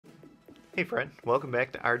Hey friend, welcome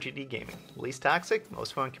back to RGD Gaming, least toxic,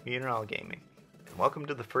 most fun community in all gaming. And welcome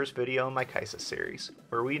to the first video in my Kaisa series,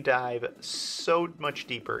 where we dive so much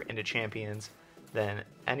deeper into champions than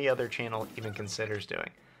any other channel even considers doing.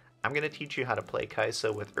 I'm going to teach you how to play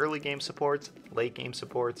Kaisa with early game supports, late game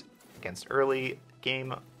supports, against early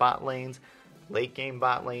game bot lanes, late game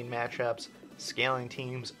bot lane matchups, scaling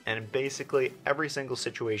teams, and basically every single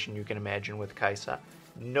situation you can imagine with Kaisa.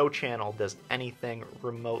 No channel does anything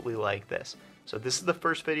remotely like this. So this is the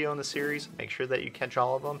first video in the series. Make sure that you catch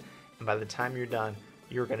all of them, and by the time you're done,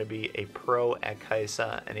 you're going to be a pro at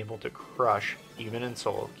Kaisa and able to crush even in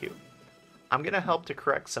solo queue. I'm going to help to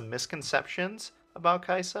correct some misconceptions about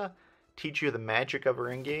Kaisa, teach you the magic of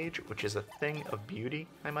her engage, which is a thing of beauty,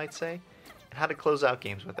 I might say, and how to close out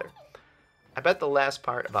games with her. I bet the last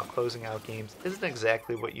part about closing out games isn't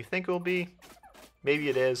exactly what you think it will be. Maybe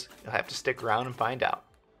it is. You'll have to stick around and find out.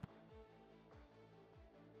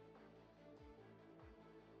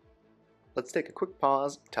 Let's take a quick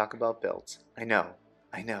pause and talk about builds. I know.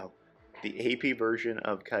 The AP version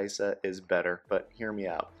of Kaisa is better, but hear me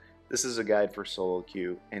out. This is a guide for solo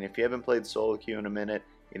queue, and if you haven't played solo queue in a minute,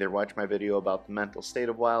 either watch my video about the mental state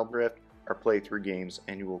of Wild Rift or play through games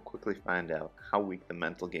and you will quickly find out how weak the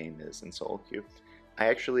mental game is in solo queue. I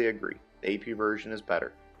actually agree. The AP version is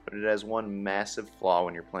better, but it has one massive flaw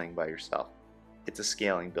when you're playing by yourself. It's a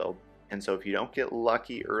scaling build, and so if you don't get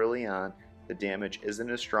lucky early on, the damage isn't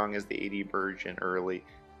as strong as the AD version early,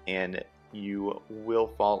 and you will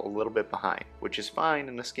fall a little bit behind, which is fine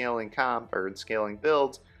in a scaling comp or in scaling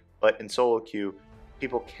builds, but in solo queue,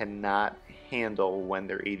 people cannot handle when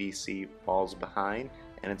their ADC falls behind,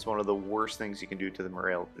 and it's one of the worst things you can do to the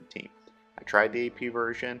morale of the team. I tried the AP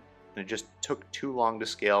version, and it just took too long to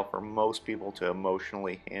scale for most people to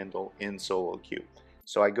emotionally handle in solo queue.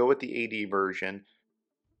 So I go with the AD version.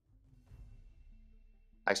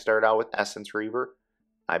 I start out with Essence Reaver.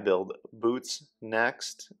 I build boots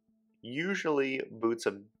next, usually boots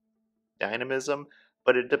of dynamism,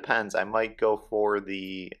 but it depends. I might go for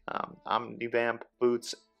the Omnivamp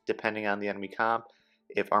boots depending on the enemy comp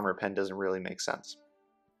if armor pen doesn't really make sense.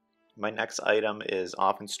 My next item is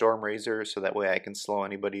often Storm Razor, so that way I can slow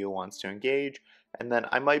anybody who wants to engage. And then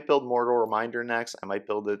I might build Mortal Reminder next. I might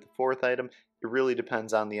build it the fourth item. It really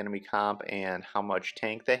depends on the enemy comp and how much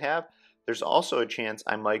tank they have. There's also a chance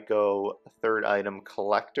I might go third item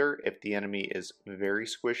Collector if the enemy is very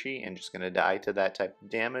squishy and just going to die to that type of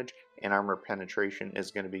damage, and armor penetration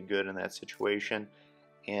is going to be good in that situation.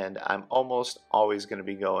 And I'm almost always going to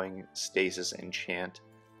be going Stasis Enchant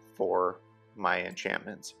for my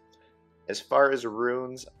enchantments. As far as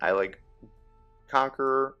runes, I like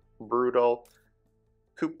Conqueror, Brutal.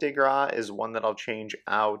 Coup de Grace is one that I'll change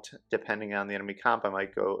out depending on the enemy comp. I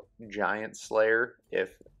might go Giant Slayer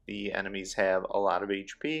if the enemies have a lot of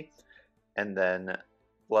HP, and then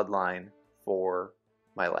Bloodline for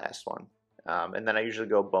my last one. And then I usually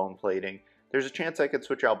go Bone Plating. There's a chance I could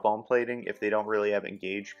switch out Bone Plating if they don't really have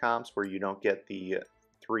engaged comps where you don't get the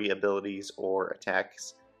 3 abilities or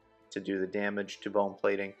attacks to do the damage to Bone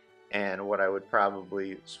Plating. And what I would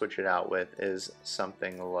probably switch it out with is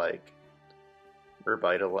something like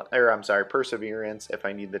Perseverance if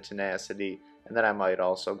I need the tenacity, and then I might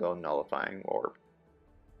also go Nullifying Orb.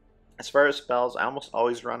 As far as spells, I almost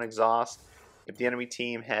always run Exhaust. If the enemy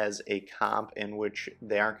team has a comp in which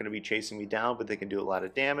they aren't going to be chasing me down, but they can do a lot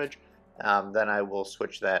of damage, then I will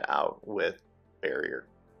switch that out with Barrier.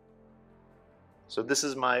 So this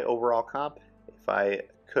is my overall comp. If I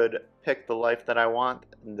could pick the life that I want,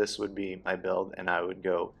 this would be my build, and I would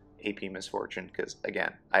go AP Misfortune, because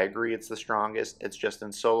again, I agree it's the strongest. It's just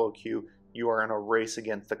in solo queue, you are in a race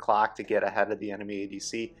against the clock to get ahead of the enemy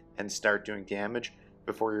ADC and start doing damage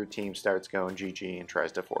before your team starts going GG and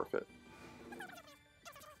tries to forfeit.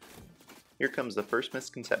 Here comes the first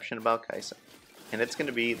misconception about Kaisa, and it's going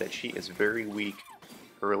to be that she is very weak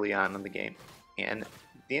early on in the game. And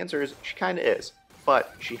the answer is she kind of is,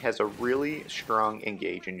 but she has a really strong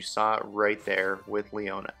engage, and you saw it right there with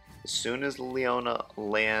Leona. As soon as Leona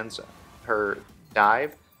lands her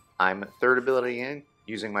dive, I'm third ability in,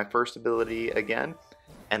 using my first ability again,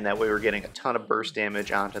 and that way we're getting a ton of burst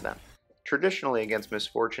damage onto them. Traditionally against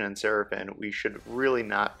Misfortune and Seraphine, we should really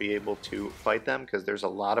not be able to fight them because there's a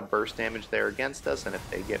lot of burst damage there against us, and if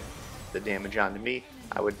they get the damage onto me,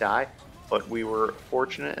 I would die. But we were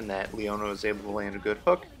fortunate in that Leona was able to land a good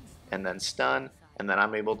hook and then stun, and then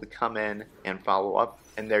I'm able to come in and follow up,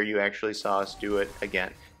 and there you actually saw us do it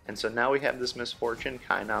again. And so now we have this Misfortune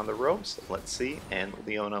kind of on the ropes. Let's see, and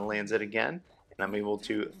Leona lands it again, and I'm able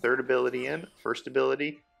to third ability in, first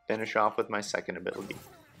ability, finish off with my second ability.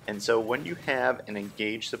 And so when you have an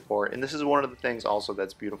engaged support, and this is one of the things also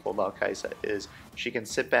that's beautiful about Kai'Sa, is she can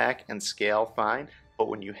sit back and scale fine, but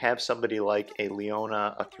when you have somebody like a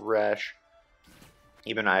Leona, a Thresh,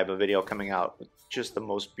 even I have a video coming out with just the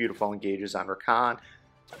most beautiful engages on Rakan,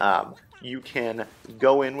 you can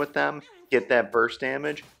go in with them, get that burst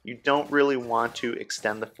damage. You don't really want to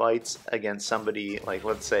extend the fights against somebody like,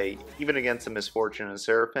 let's say, even against a Misfortune and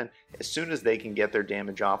Seraphim. As soon as they can get their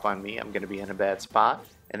damage off on me, I'm going to be in a bad spot,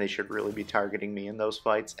 and they should really be targeting me in those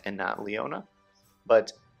fights and not Leona.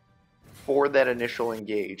 But for that initial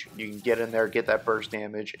engage, you can get in there, get that burst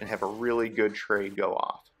damage, and have a really good trade go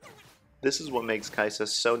off. This is what makes Kai'Sa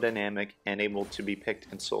so dynamic and able to be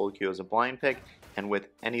picked in solo queue as a blind pick and with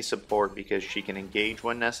any support, because she can engage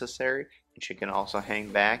when necessary and she can also hang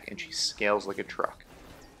back and she scales like a truck.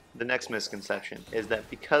 The next misconception is that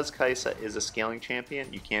because Kai'Sa is a scaling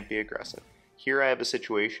champion, you can't be aggressive. Here I have a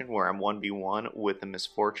situation where I'm 1v1 with a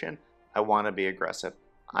Misfortune. I want to be aggressive.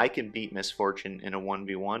 I can beat Misfortune in a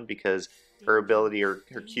 1v1 because her ability or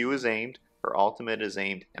her Q is aimed, her ultimate is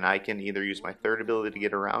aimed, and I can either use my third ability to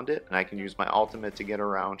get around it, and I can use my ultimate to get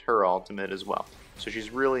around her ultimate as well. So she's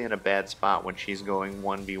really in a bad spot when she's going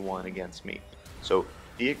 1v1 against me. So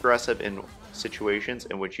be aggressive in situations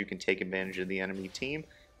in which you can take advantage of the enemy team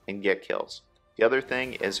and get kills. The other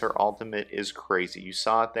thing is her ultimate is crazy. You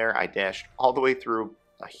saw it there. I dashed all the way through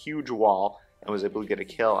a huge wall and was able to get a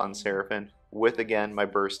kill on Seraphim with, again, my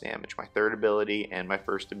burst damage, my third ability and my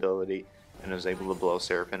first ability, and was able to blow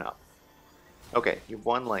Seraphim up. Okay, you've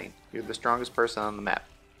won lane. You're the strongest person on the map.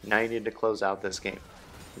 Now you need to close out this game.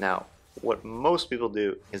 Now, what most people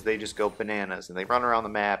do is they just go bananas and they run around the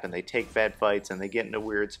map and they take bad fights and they get into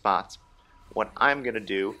weird spots. What I'm going to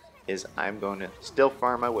do is I'm going to still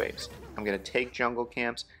farm my waves. I'm going to take jungle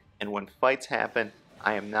camps, and when fights happen,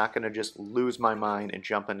 I am not going to just lose my mind and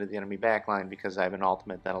jump into the enemy backline because I have an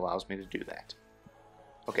ultimate that allows me to do that.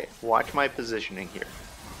 Okay, watch my positioning here.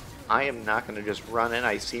 I am not going to just run in.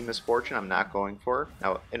 I see Misfortune. I'm not going for her.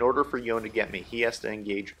 Now, in order for Yon to get me, he has to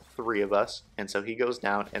engage 3 of us, and so he goes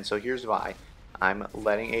down. And so here's why. I'm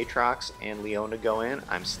letting Aatrox and Leona go in.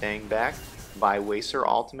 I'm staying back. Vi wastes her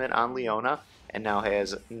ultimate on Leona, and now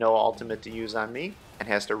has no ultimate to use on me, and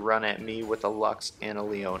has to run at me with a Lux and a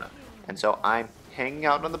Leona. And so I'm hanging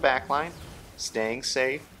out on the back line, staying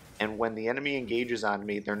safe, and when the enemy engages on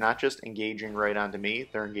me, they're not just engaging right onto me,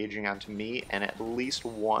 they're engaging onto me and at least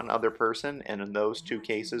one other person, and in those 2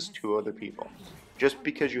 cases, 2 other people. Just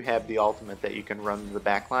because you have the ultimate that you can run to the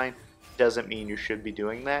back line doesn't mean you should be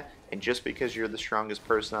doing that, and just because you're the strongest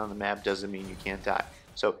person on the map doesn't mean you can't die.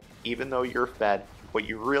 So even though you're fed, what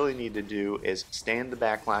you really need to do is stay in the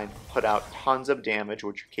back line, put out tons of damage,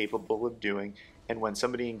 which you're capable of doing, and when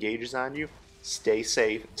somebody engages on you, stay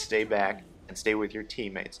safe, stay back, and stay with your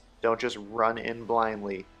teammates. Don't just run in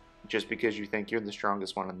blindly just because you think you're the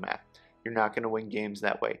strongest one on the map. You're not going to win games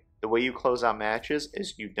that way. The way you close out matches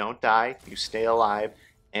is you don't die, you stay alive,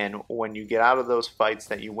 and when you get out of those fights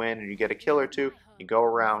that you win and you get a kill or 2, you go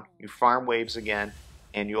around, you farm waves again,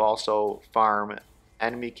 and you also farm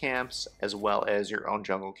enemy camps as well as your own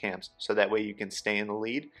jungle camps, so that way you can stay in the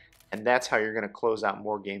lead, and that's how you're going to close out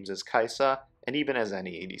more games as Kai'Sa and even as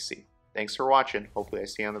any ADC. Thanks for watching. Hopefully I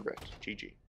see you on the bridge. GG.